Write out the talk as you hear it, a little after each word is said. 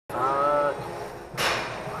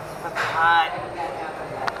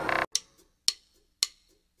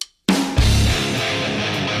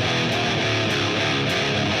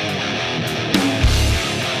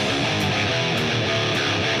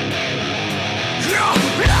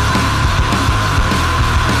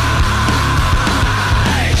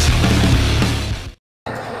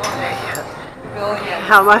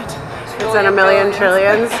how much? It's in a million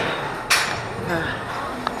trillions.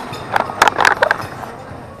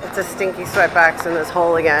 It's a stinky sweatbox in this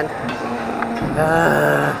hole again.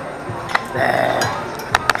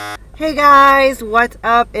 Hey guys, what's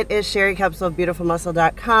up? It is Sherry Capsule of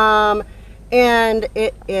BeautifulMuscle.com, and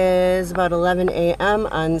it is about 11 a.m.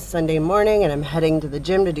 on Sunday morning, and I'm heading to the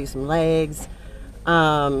gym to do some legs.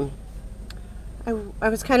 I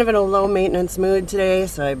was kind of in a low maintenance mood today,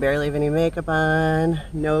 so I barely have any makeup on,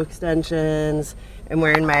 no extensions. I'm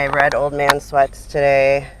wearing my red old man sweats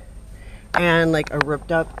today, and like a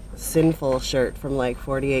ripped up Sinful shirt from like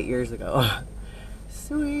 48 years ago.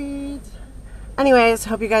 Sweet. Anyways,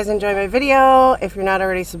 hope you guys enjoy my video. If you're not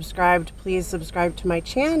already subscribed, please subscribe to my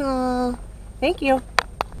channel. Thank you.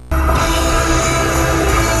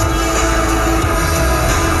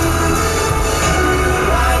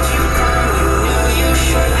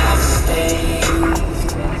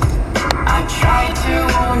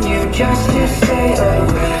 Just to stay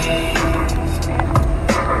away.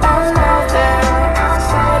 I'm out there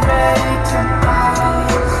outside ready to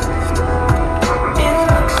buzz. It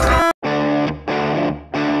looks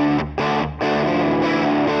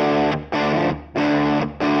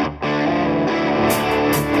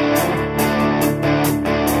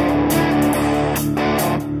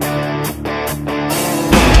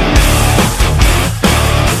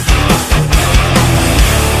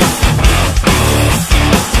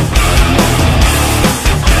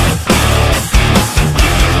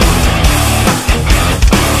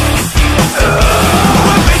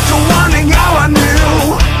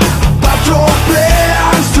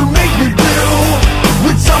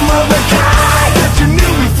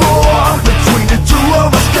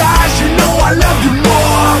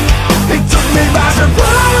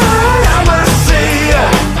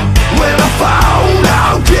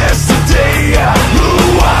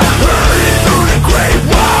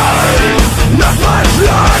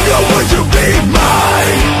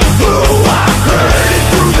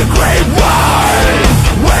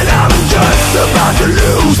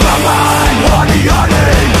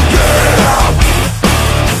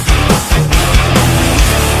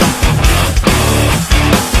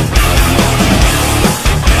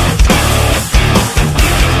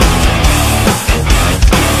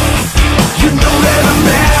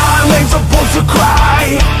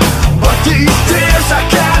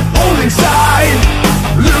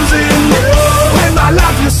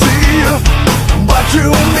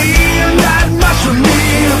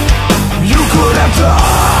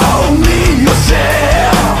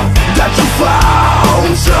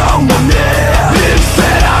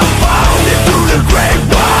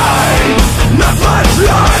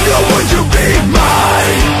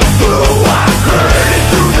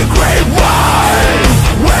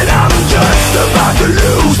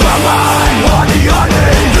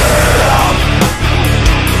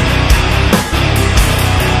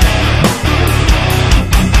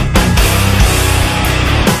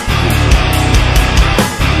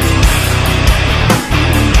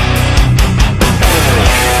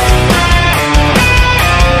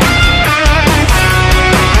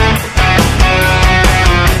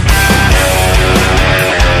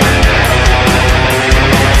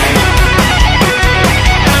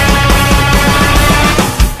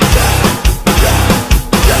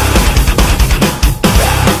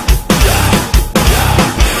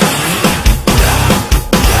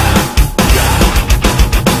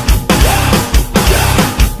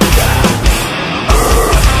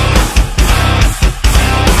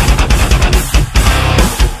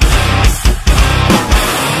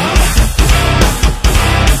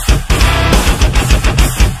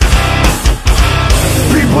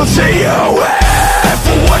say you